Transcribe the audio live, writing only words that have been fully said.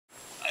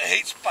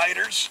hate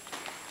spiders.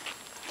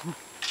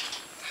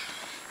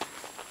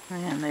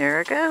 And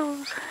there it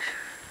goes.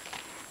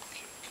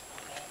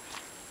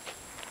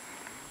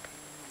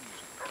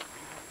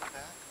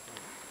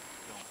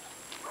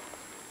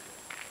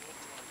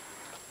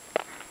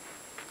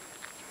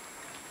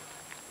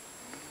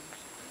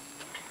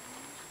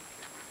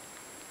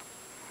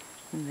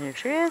 And there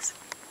she is.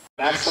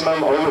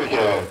 Maximum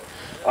overkill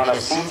on a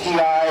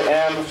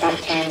CTI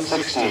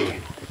M1560.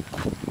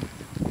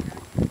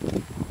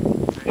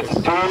 It's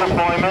a dual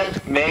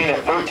deployment, main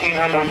at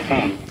 1,300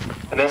 feet.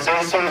 And this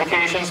is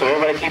certification, so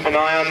everybody keep an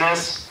eye on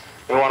this.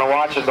 We want to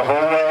watch it the whole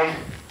way.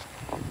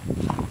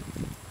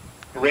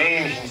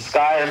 Range and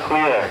sky are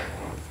clear.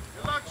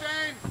 Good luck,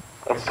 Shane.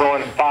 Let's go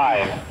in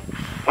 5,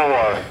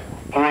 4,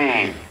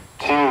 3,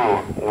 2,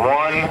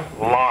 1,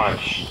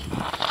 launch.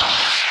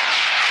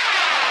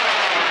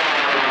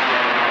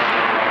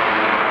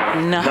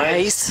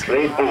 Nice.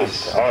 Great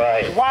boost. All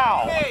right.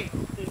 Wow.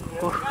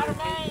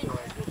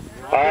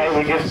 All right,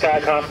 we give sky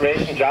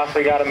confirmation.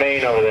 Joffrey got a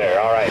main over there.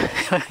 All right.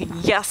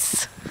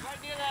 Yes.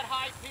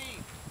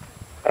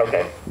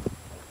 Okay.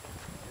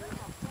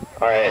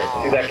 All right.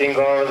 See that thing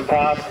go over the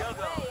top? It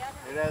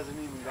hasn't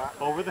even got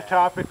over the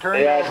top. It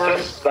turned Yeah, over.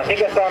 it's just, I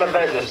think I saw an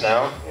event just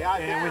now. Yeah,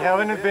 and we have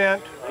an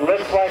event.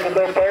 Looks like a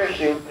little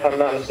parachute, if I'm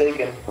not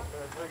mistaken.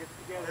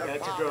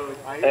 That's a drone.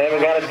 And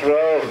we got a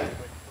drogue.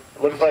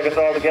 Looks like it's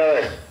all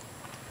together.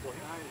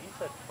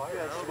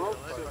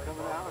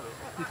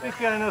 You think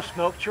you got enough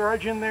smoke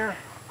charge in there?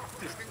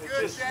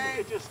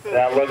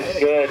 That looks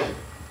good.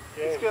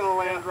 It's going to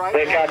land right.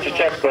 Take out your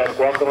checkbook.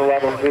 Welcome to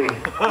level 3.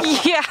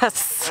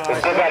 Yes. We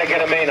still got to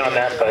get a main on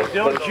that, but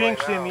Don't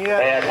jinx him yet.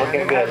 Yeah, it's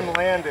looking It good. hasn't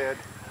landed.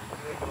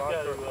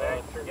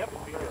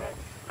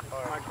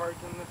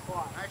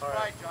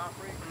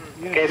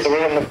 Okay, so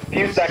we're in a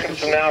few seconds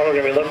from now. We're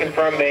going to be looking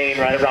for a main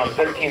right around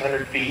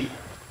 1,300 feet.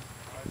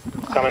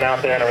 Coming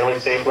out there in a really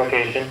safe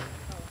location.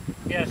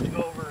 Yes, to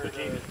go over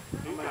David.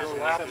 You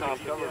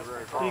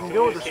can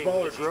go with a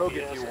smaller drogue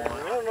if you want.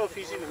 I don't know if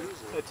he's even using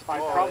it. It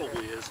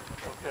probably is.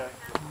 Okay.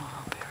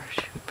 Oh,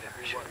 parachute,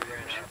 parachute,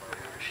 parachute,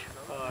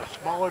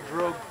 parachute. Smaller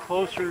drogue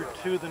closer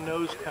to the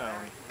nose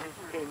cone.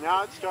 Okay,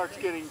 now it starts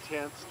getting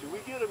tense. Do we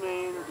get a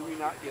main or do we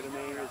not get a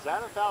main? Is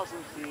that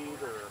 1,000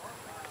 feet or?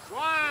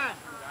 Swan!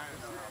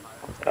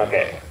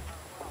 Okay.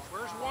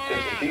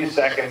 Just a few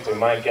seconds, we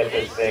might get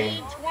this thing.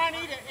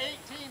 1820 to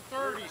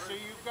 1830, so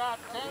you've got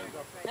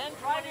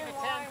 1020 to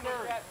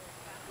 1030.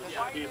 It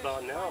should be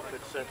about now if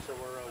it's set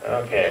somewhere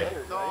around. Okay.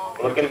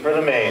 Looking for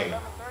the main.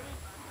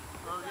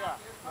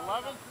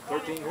 1,300,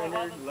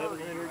 1,100,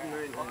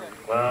 900.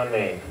 Come on,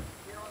 main.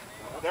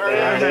 There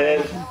There it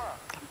is.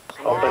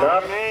 Open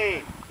up.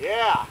 Main.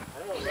 Yeah.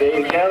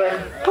 Stay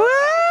together. Woo!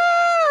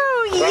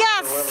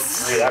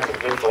 Yes. That's a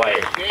good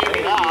play.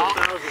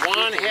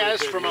 One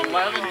has from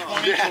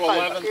 1120 to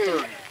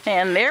 1130.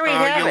 And there we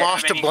have You it.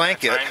 lost a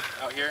blanket,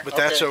 but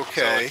that's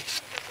okay.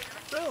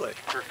 Really?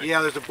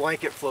 Yeah, there's a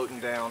blanket floating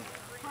down.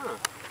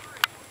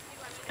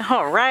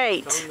 All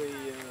right.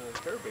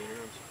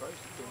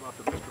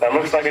 That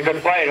looks like a good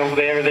play.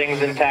 Hopefully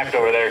everything's intact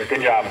over there.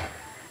 Good job.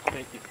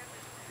 Thank you.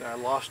 I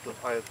lost the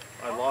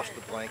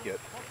blanket.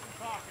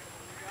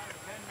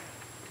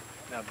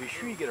 Now be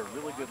sure you get a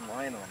really good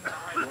line on that.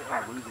 You don't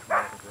want to lose it in the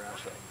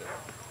grass out there.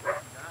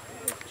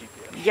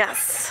 GPS.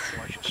 Yes.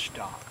 Watch it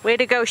stop. Way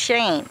to go,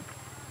 Shane.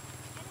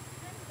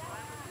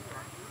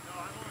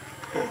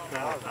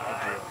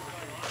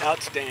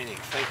 Outstanding.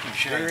 Thank you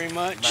very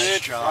much.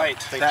 Nice job. Right.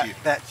 Thank you.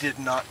 That did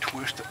not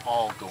twist at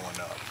all going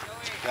up.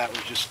 That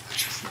was just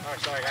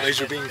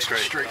laser beam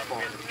straight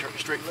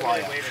fly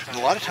out. And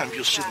a lot of times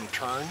you'll see them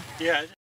turn. Yeah.